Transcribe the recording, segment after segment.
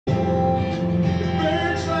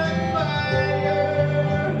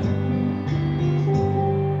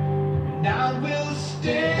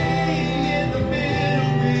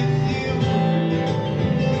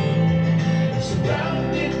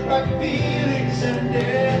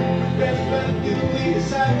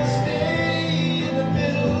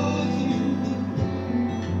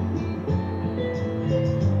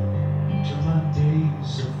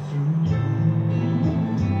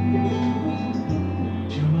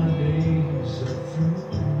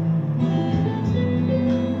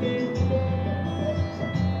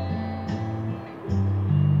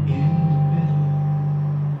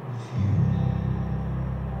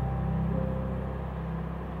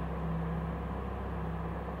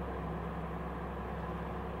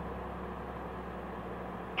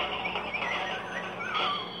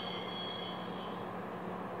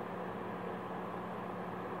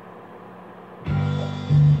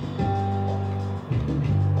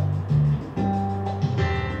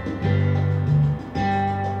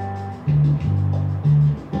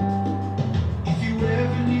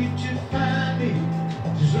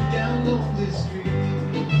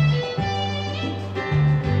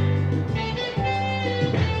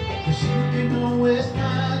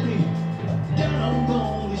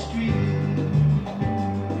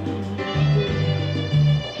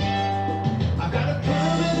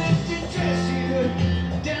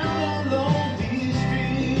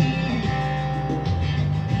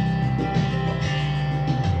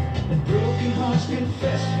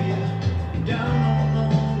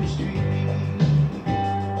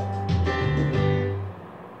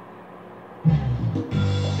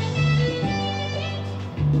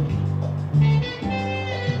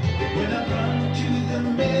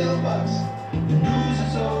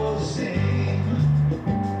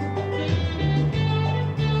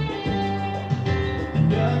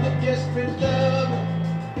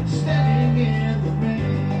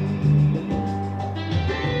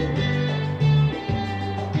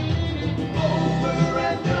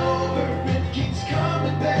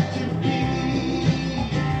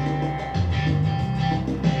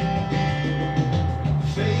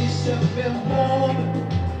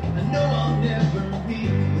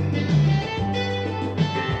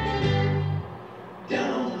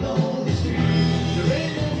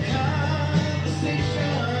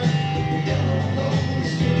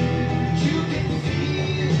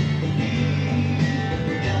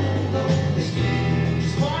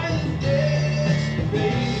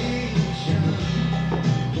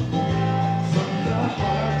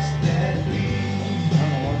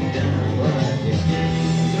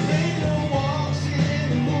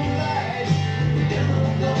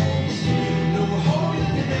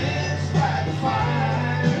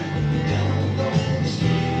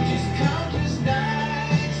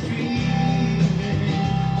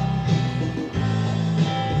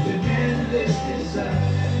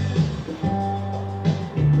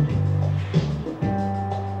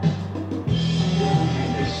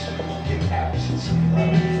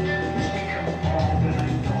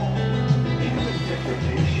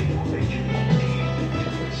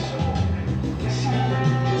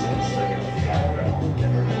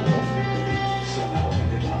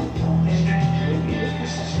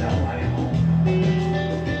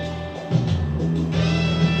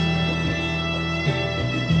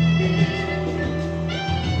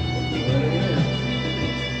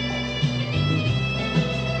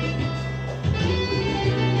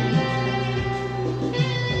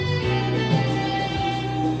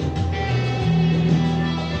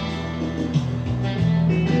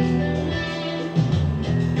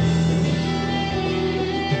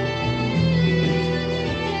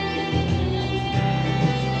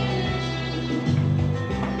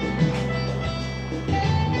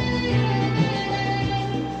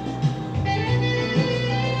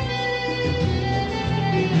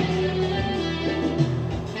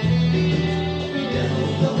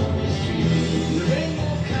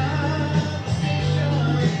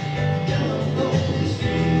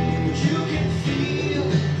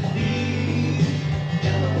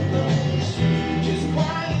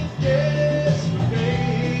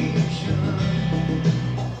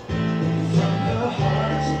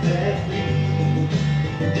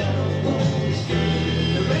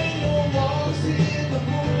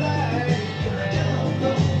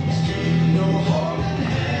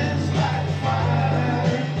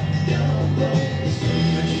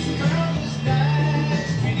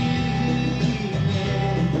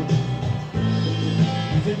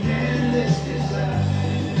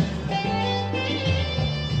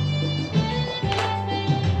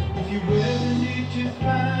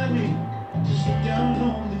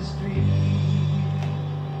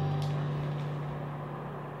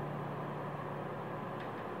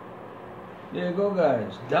There you go,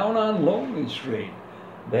 guys. Down on Lonely Street.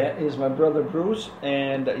 That is my brother Bruce,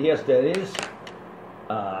 and yes, that is,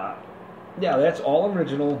 yeah, that's all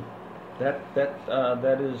original.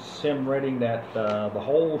 That is him writing that the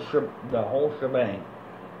whole shebang,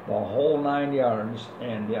 the whole 9 yards.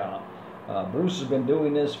 And yeah, Bruce has been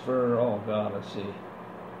doing this for, oh God, let's see.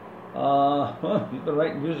 He's been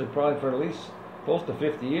writing music probably for at least close to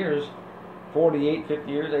 50 years, 48,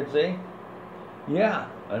 50 years, I'd say. Yeah,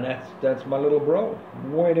 and that's my little bro.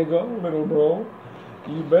 Way to go, little bro.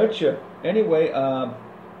 You betcha. Anyway,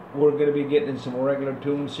 we're going to be getting some regular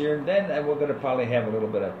tunes here, and then we're going to probably have a little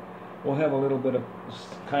bit of,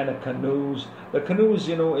 kind of canoes. The canoes,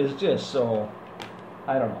 you know, is just so,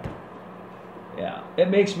 I don't know. Yeah, it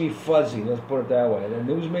makes me fuzzy, let's put it that way. The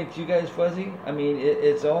news makes you guys fuzzy? I mean,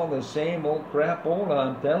 it's all the same old crap,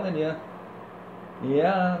 I'm telling you.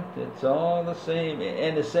 Yeah, it's all the same.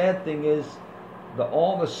 And the sad thing is, the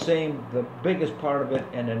biggest part of it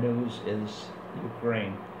in the news is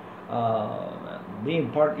Ukraine. Being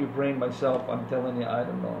part Ukraine myself, I'm telling you, I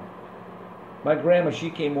don't know. My grandma, she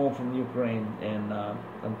came home from Ukraine, and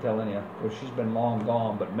I'm telling you, because she's been long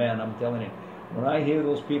gone, but man, I'm telling you, when I hear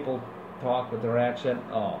those people talk with their accent,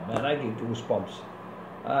 oh man, I get goosebumps.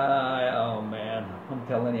 Oh man, I'm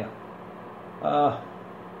telling you.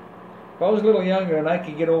 If I was a little younger and I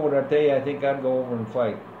could get over that day, I think I'd go over and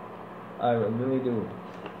fight. I really do.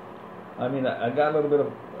 I mean, I got a little bit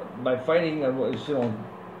of my fighting. I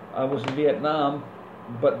was in Vietnam,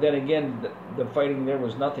 but then again, the fighting there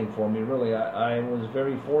was nothing for me, really. I was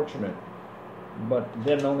very fortunate, but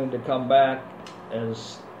then only to come back,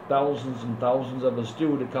 as thousands and thousands of us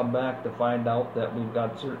do, to come back to find out that we've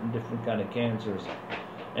got certain different kind of cancers,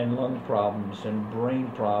 and lung problems, and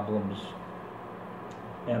brain problems,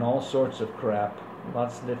 and all sorts of crap,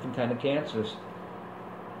 lots of different kind of cancers,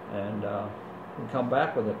 and we come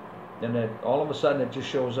back with it, and then all of a sudden it just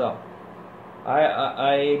shows up.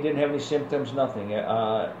 I didn't have any symptoms, nothing.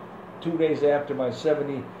 2 days after my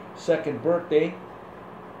 72nd birthday,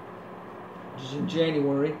 which is in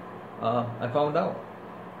January, I found out.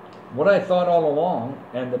 What I thought all along,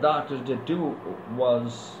 and the doctors did too,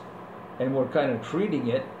 was, and were kind of treating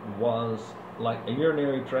it, was like a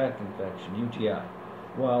urinary tract infection, UTI.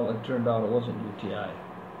 Well, it turned out it wasn't UTI.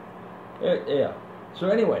 Yeah. So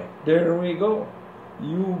anyway, there we go.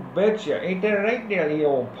 You betcha. Ain't that right there, you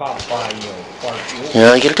old Popeye, you old fart, you old...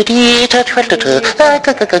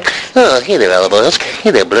 Oh, hey there, Alabos.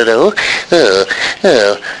 Hey there, Bluto.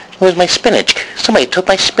 Where's my spinach? Somebody took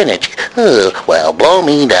my spinach. Oh, well, blow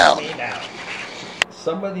me down.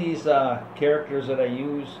 Some of these characters that I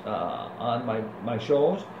use on my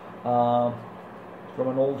shows, from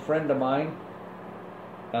an old friend of mine,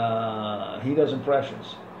 he does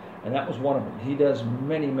impressions, and that was one of them. He does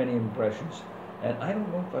many, many impressions, and I don't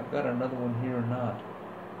know if I've got another one here or not.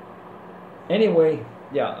 Anyway,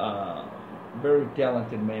 yeah, very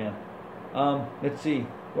talented man. Let's see,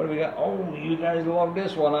 what do we got? Oh, you guys love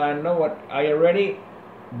this one, I know it. Are you ready?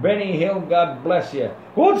 Benny Hill, God bless you.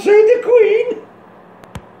 What say the Queen?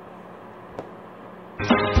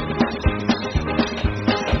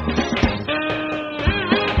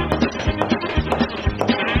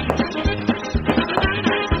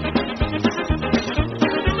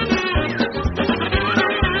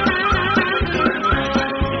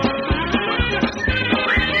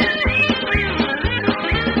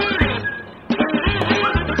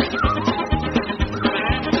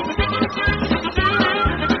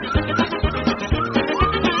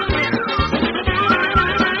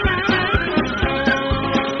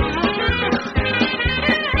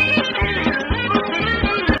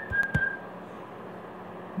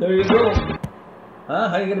 There you go. Huh?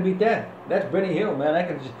 How you gonna beat that? That's Benny Hill,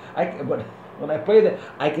 man. But when I play that,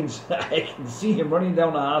 I can see him running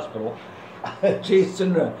down the hospital,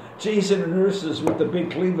 chasing the nurses with the big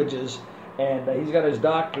cleavages, and he's got his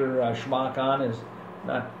Dr. Schmock on, his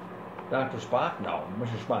not Dr. Spock, no,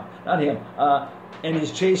 Mr. Spock, not him. And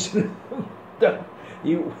he's chasing.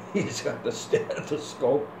 He's got the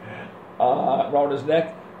stethoscope around his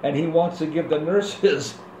neck, and he wants to give the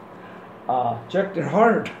nurses. Check their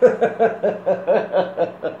heart.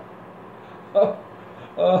 oh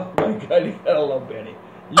my God, you gotta love Benny.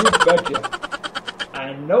 You betcha.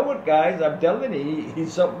 I know it, guys. I'm telling you,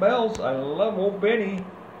 he's something else. I love old Benny.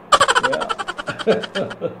 Yeah.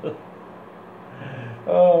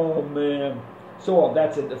 Oh man. So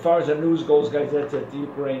that's it. As far as the news goes, guys, that's it. The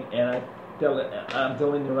Ukraine, and I'm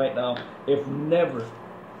telling you right now, if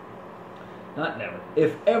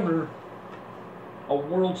ever, a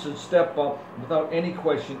world should step up without any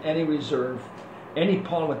question, any reserve, any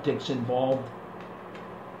politics involved,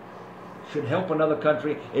 should help another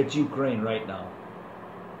country, it's Ukraine right now.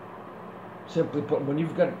 Simply put, when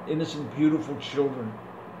you've got innocent, beautiful children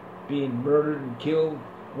being murdered and killed,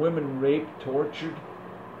 women raped, tortured,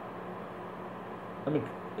 I mean,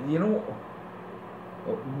 you know,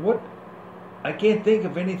 what? I can't think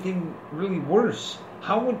of anything really worse.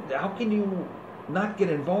 How can you not get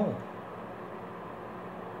involved?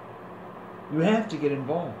 You have to get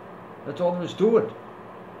involved. That's all there is to it.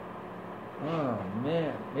 Oh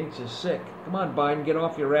man, makes you sick. Come on, Biden, get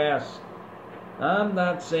off your ass. I'm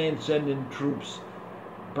not saying send in troops,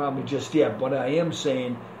 probably just yet, but I am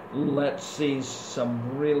saying let's see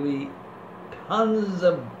some really tons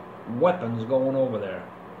of weapons going over there.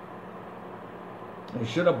 They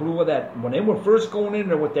should have blew with that when they were first going in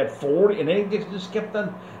there with that 40, and they just kept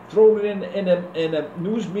on throwing it in a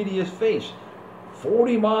news media's face.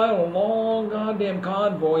 40-mile long goddamn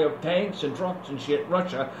convoy of tanks and trucks and shit,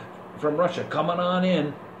 from Russia coming on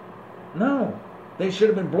in. No, they should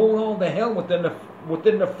have been blown all to hell within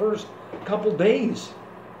the first couple days,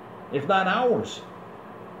 if not hours.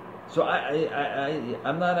 So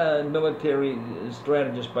I'm not a military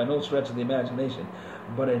strategist by no stretch of the imagination,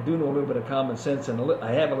 but I do know a little bit of common sense, and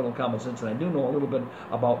I have a little common sense, and I do know a little bit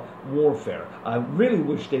about warfare. I really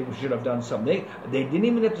wish they should have done something. They didn't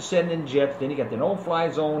even have to send in jets. Then you got the no-fly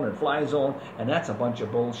zone and fly zone, and that's a bunch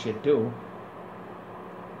of bullshit too.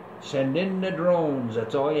 Send in the drones.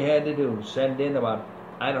 That's all you had to do. Send in about,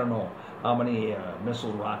 I don't know how many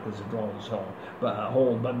missile rockets the drones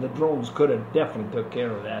hold, but the drones could have definitely took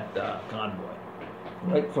care of that convoy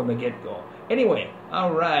right from the get-go. Anyway,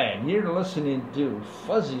 all right, you're listening to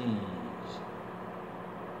Fuzzies.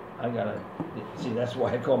 I gotta see. That's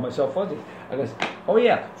why I call myself Fuzzy. I guess. Oh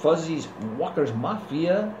yeah, Fuzzies Walkers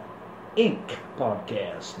Mafia Inc.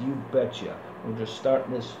 podcast. You betcha. We're just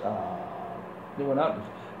starting this new out.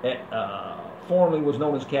 Formerly was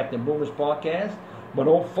known as Captain Boomer's podcast, but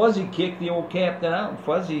old Fuzzy kicked the old captain out.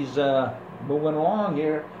 Fuzzy's moving along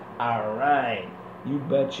here. All right, you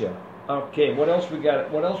betcha. Okay, what else we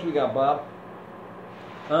got? What else we got, Bob?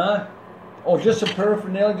 Huh? Oh, just some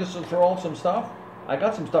paraphernalia, just to throw out some stuff. I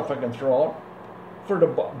got some stuff I can throw out for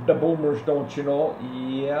the boomers, don't you know?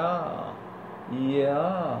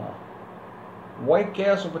 Yeah. White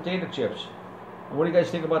Castle potato chips. What do you guys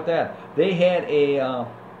think about that? They had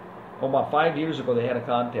about 5 years ago, they had a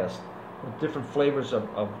contest with different flavors of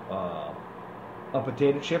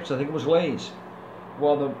potato chips. I think it was Lay's.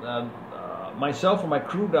 Well, myself and my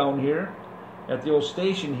crew down here at the old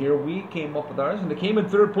station here, we came up with ours, and they came in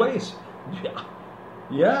third place.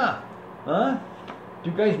 Yeah. Huh? Do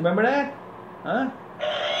you guys remember that? Huh?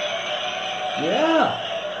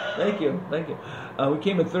 Yeah. Thank you. We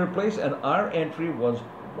came in third place, and our entry was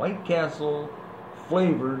White Castle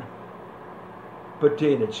flavored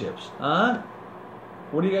potato chips. Huh?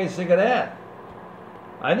 What do you guys think of that?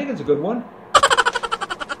 I think it's a good one.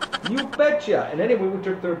 You betcha. And anyway, we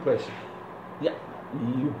took third place. Yeah,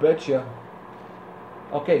 you betcha.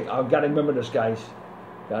 Okay, I've got to remember this, guys.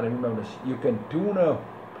 Got to remember this. You can tune a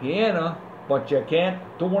piano, but you can't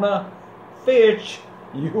tune a fish.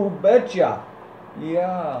 You betcha.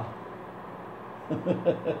 Yeah.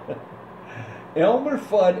 Elmer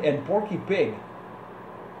Fudd and Porky Pig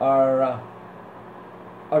are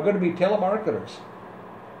going to be telemarketers.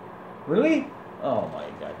 Really? Oh my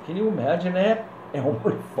God! Can you imagine that?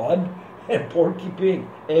 Elmer Fudd and Porky Pig.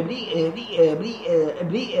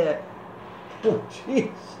 Oh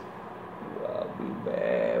jeez. Well, be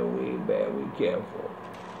careful.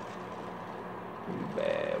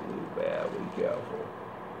 Be careful.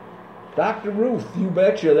 Dr. Ruth, you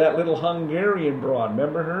betcha, that little Hungarian broad.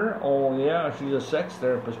 Remember her? Oh yeah, she's a sex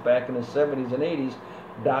therapist back in the 70s and 80s.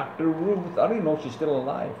 Dr. Ruth. I don't even know if she's still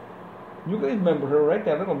alive. You guys remember her, right?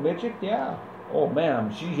 That little midget? Yeah. Oh,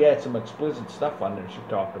 man, she had some explicit stuff on there she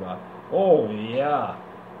talked about. Oh, yeah.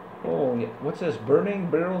 Oh, yeah. What's this?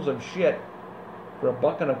 Burning barrels of shit for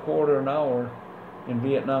 $1.25 an hour in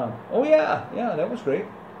Vietnam. Oh, yeah. Yeah, that was great.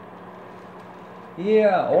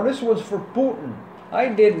 Yeah. Oh, this was for Putin. I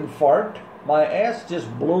didn't fart. My ass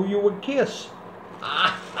just blew you a kiss.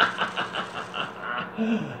 I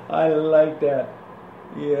like that.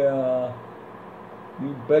 Yeah.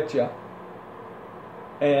 You betcha.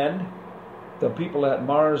 And the people at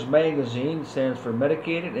Mars Magazine, stands for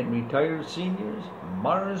Medicated and Retired Seniors.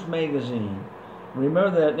 Mars Magazine.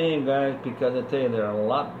 Remember that name, guys, because I tell you, they're a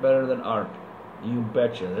lot better than ARP. You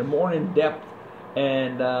betcha. They're more in depth,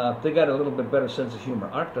 and they got a little bit better sense of humor.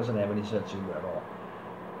 ARP doesn't have any sense of humor at all.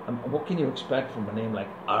 What can you expect from a name like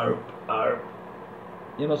ARP? ARP.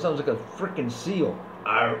 You know, it sounds like a frickin' seal.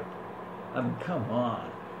 ARP. I mean, come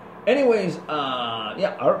on. Anyways,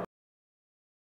 yeah, ARP.